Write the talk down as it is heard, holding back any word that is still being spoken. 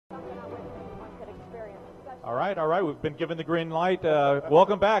All right. We've been given the green light.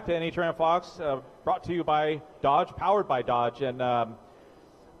 Welcome back to NHRA Fox, brought to you by Dodge, powered by Dodge. And I'm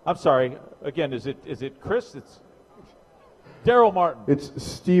sorry, again, is it Chris? It's Darrell Martin. It's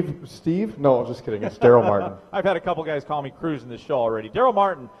Steve? No, just kidding. It's Darrell Martin. I've had a couple guys call me Cruz in this show already. Darrell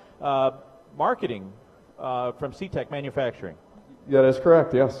Martin, marketing from CTech Manufacturing. Yeah, that's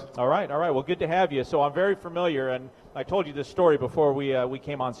correct, yes. All right. Well, good to have you. So I'm very familiar, and I told you this story before we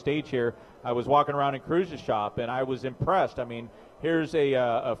came on stage here. I was walking around in Cruz's shop, and I was impressed. I mean, here's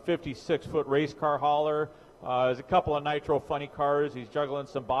a 56-foot race car hauler. There's a couple of nitro funny cars. He's juggling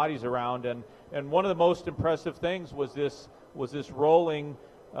some bodies around, and one of the most impressive things was this rolling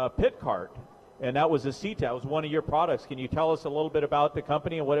pit cart, and that was a CTech. That was one of your products. Can you tell us a little bit about the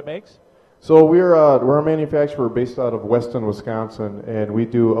company and what it makes? So we're a manufacturer based out of Weston, Wisconsin, and we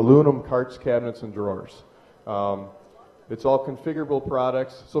do aluminum carts, cabinets, and drawers. It's all configurable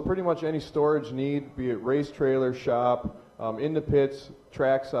products, so pretty much any storage need, be it race trailer, shop, in the pits,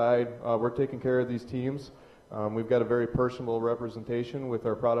 trackside, we're taking care of these teams. We've got a very personable representation with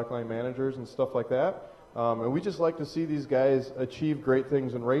our product line managers and stuff like that. And we just like to see these guys achieve great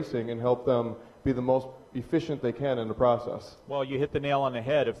things in racing and help them be the most efficient they can in the process. Well, you hit the nail on the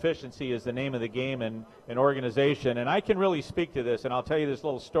head. Efficiency is the name of the game in organization. And I can really speak to this, and I'll tell you this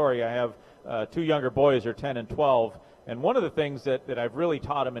little story. I have two younger boys, they're 10 and 12. And one of the things that I've really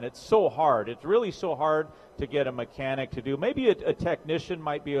taught them, and it's so hard, it's really so hard to get a mechanic to do. Maybe a technician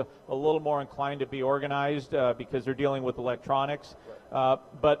might be a little more inclined to be organized because they're dealing with electronics.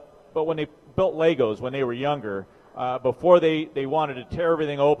 But when they built Legos when they were younger, before they wanted to tear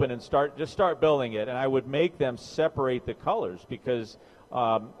everything open and start building it, and I would make them separate the colors because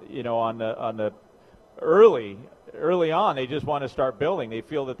on the early on they just want to start building. They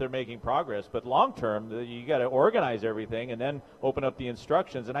feel that they're making progress, but long term you got to organize everything and then open up the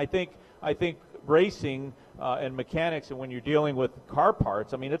instructions. And I think racing and mechanics, and when you're dealing with car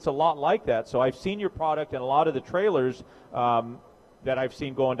parts, I mean, it's a lot like that. So I've seen your product in a lot of the trailers that I've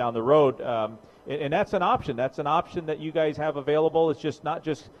seen going down the road. And that's an option. That's an option that you guys have available. It's just not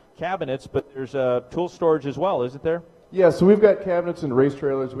just cabinets, but there's tool storage as well, isn't there? Yeah, so we've got cabinets and race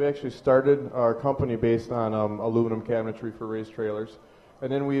trailers. We actually started our company based on aluminum cabinetry for race trailers. And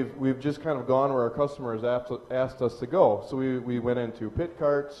then we've just kind of gone where our customers asked us to go. So we went into pit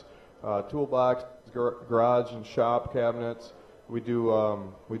carts, toolbox, garage and shop cabinets. We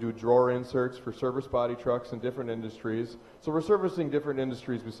do drawer inserts for service body trucks in different industries. So we're servicing different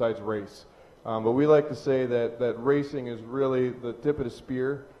industries besides race. But we like to say that racing is really the tip of the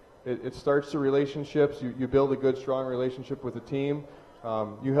spear. It starts the relationships. You build a good, strong relationship with the team.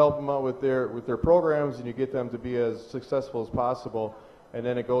 You help them out with their programs, and you get them to be as successful as possible. And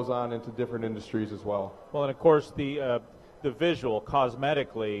then it goes on into different industries as well. Well, and of course the visual,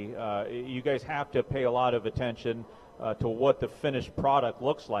 cosmetically, you guys have to pay a lot of attention to what the finished product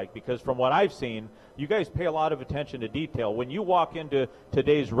looks like, because from what I've seen, you guys pay a lot of attention to detail. When you walk into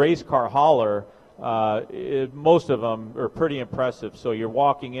today's race car hauler, most of them are pretty impressive. So you're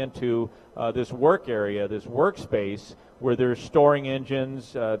walking into this work area, this workspace, where they're storing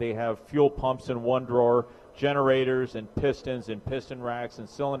engines. They have fuel pumps in one drawer, generators and pistons and piston racks and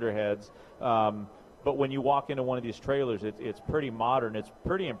cylinder heads. But when you walk into one of these trailers, it's pretty modern. It's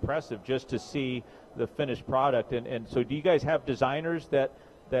pretty impressive just to see the finished product. And so do you guys have designers that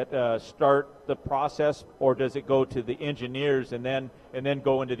start the process, or does it go to the engineers and then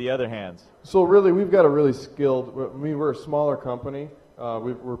go into the other hands? So really, we've got a really skilled, we're a smaller company.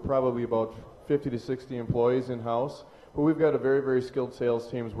 We're probably about 50 to 60 employees in-house, but we've got a very, very skilled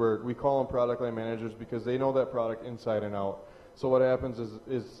sales teams where we call them product line managers because they know that product inside and out. So what happens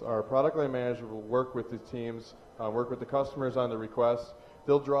is our product line manager will work with the teams, work with the customers on the requests.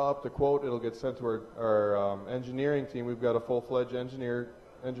 They'll draw up the quote. It'll get sent to our engineering team. We've got a full-fledged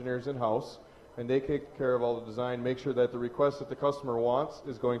engineers in-house, and they take care of all the design, make sure that the request that the customer wants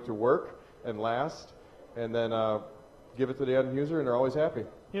is going to work and last, and then give it to the end user, and they're always happy.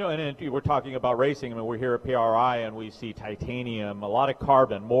 You know, and we're talking about racing. I mean, we're here at PRI, and we see titanium, a lot of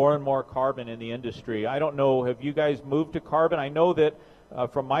carbon, more and more carbon in the industry. I don't know, have you guys moved to carbon? I know that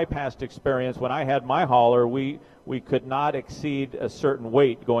from my past experience, when I had my hauler, we could not exceed a certain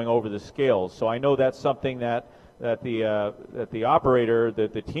weight going over the scales. So I know that's something that the operator,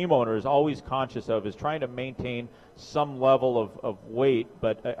 the team owner is always conscious of, is trying to maintain some level of weight.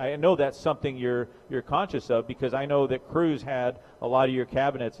 But I know that's something you're conscious of, because I know that Cruz had a lot of your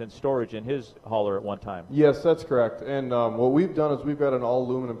cabinets and storage in his hauler at one time. Yes, that's correct. And what we've done is we've got an all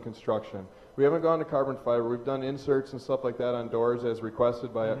aluminum construction. We haven't gone to carbon fiber. We've done inserts and stuff like that on doors as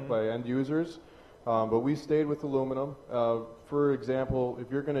requested by end users. But we stayed with aluminum. For example,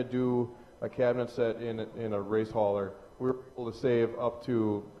 if you're going to do a cabinet set in a race hauler, we were able to save up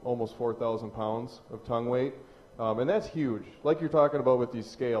to almost 4,000 pounds of tongue weight. And that's huge. Like you're talking about with these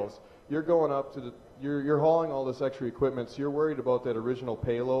scales, you're going up to you're hauling all this extra equipment, so you're worried about that original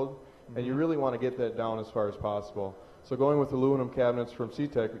payload, and you really want to get that down as far as possible. So going with aluminum cabinets from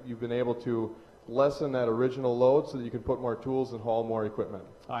CTech, you've been able to lessen that original load so that you can put more tools and haul more equipment.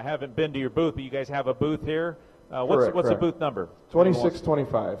 I haven't been to your booth, but you guys have a booth here. What's the booth number?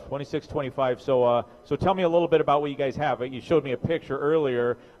 2625. 2625. So tell me a little bit about what you guys have. You showed me a picture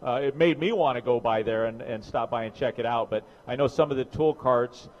earlier. It made me want to go by there and stop by and check it out. But I know some of the tool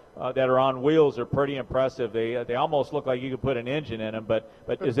carts that are on wheels are pretty impressive. They almost look like you could put an engine in them. But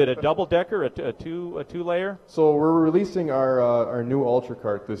is it a double decker, a two layer? So we're releasing our new Ultra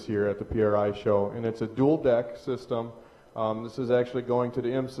Cart this year at the PRI Show, and it's a dual deck system. This is actually going to the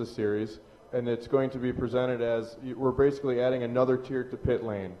IMSA series, and it's going to be presented as we're basically adding another tier to pit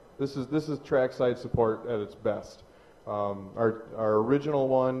lane. This is trackside support at its best. Our original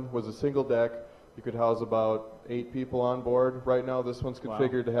one was a single deck. You could house about 8 people on board. Right now, this one's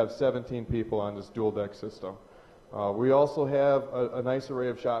configured to have 17 people on this dual deck system. We also have a nice array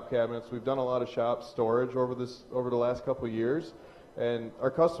of shop cabinets. We've done a lot of shop storage over the last couple of years, and our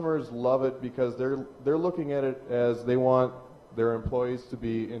customers love it because they're looking at it as they want their employees to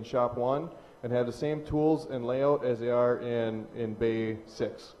be in shop 1 and have the same tools and layout as they are in bay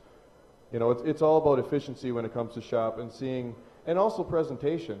 6. You know, it's all about efficiency when it comes to shop and seeing, and also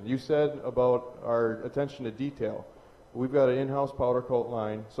presentation. You said about our attention to detail. We've got an in-house powder coat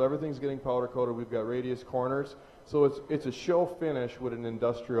line, so everything's getting powder coated. We've got radius corners, so it's a show finish with an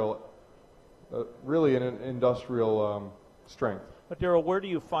industrial, really an industrial strength. But Darrell, where do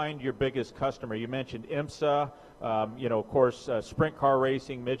you find your biggest customer? You mentioned IMSA, of course, sprint car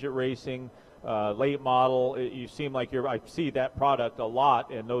racing, midget racing, late model. You seem like I see that product a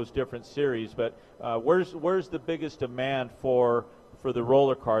lot in those different series. But where's the biggest demand for the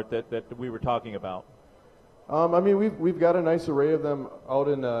roller cart that we were talking about? I mean, we've got a nice array of them out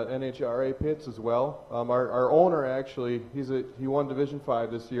in NHRA pits as well. Our owner actually, he won Division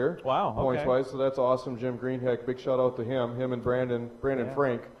 5 this year. Wow, okay. Points wise, so that's awesome. Jim Greenheck, big shout out to him and Brandon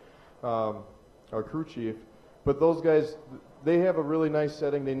Frank, our crew chief. But those guys, they have a really nice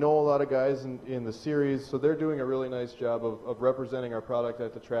setting. They know a lot of guys in the series, so they're doing a really nice job of representing our product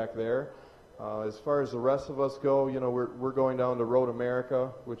at the track there. As far as the rest of us go, you know, we're going down to Road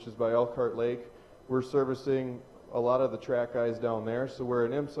America, which is by Elkhart Lake. We're servicing a lot of the track guys down there. So we're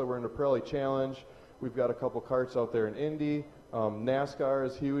in IMSA, we're in the Pirelli Challenge. We've got a couple carts out there in Indy. NASCAR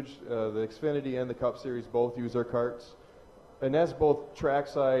is huge. The Xfinity and the Cup Series both use our carts. And that's both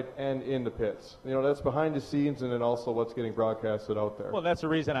trackside and in the pits. You know, that's behind the scenes and then also what's getting broadcasted out there. Well, that's the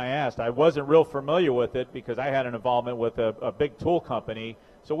reason I asked. I wasn't real familiar with it because I had an involvement with a big tool company.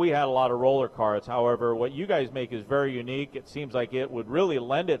 So we had a lot of roller carts. However, what you guys make is very unique. It seems like it would really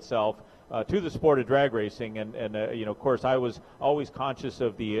lend itself to the sport of drag racing, and of course, I was always conscious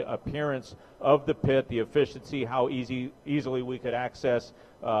of the appearance of the pit, the efficiency, how easily we could access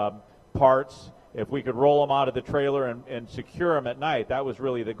parts. If we could roll them out of the trailer and secure them at night, that was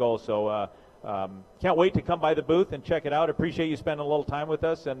really the goal. So can't wait to come by the booth and check it out. Appreciate you spending a little time with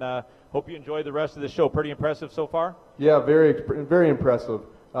us, and hope you enjoy the rest of the show. Pretty impressive so far? Yeah, very impressive.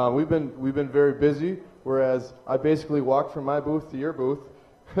 We've been very busy, whereas I basically walked from my booth to your booth.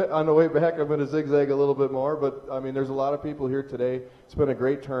 On the way back, I'm going to zigzag a little bit more, but I mean, there's a lot of people here today. It's been a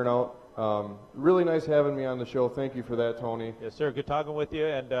great turnout. Really nice having me on the show. Thank you for that, Tony. Yes, sir. Good talking with you,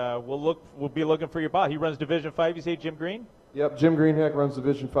 and we'll be looking for your boss. He runs Division 5. You say Jim Green? Yep, Jim Greenheck runs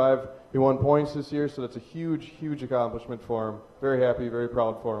Division 5. He won points this year, so that's a huge accomplishment for him. Very happy, very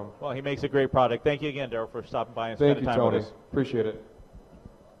proud for him. Well, he makes a great product. Thank you again, Darrell, for stopping by and spending time with us. Thank you, Tony. Appreciate it.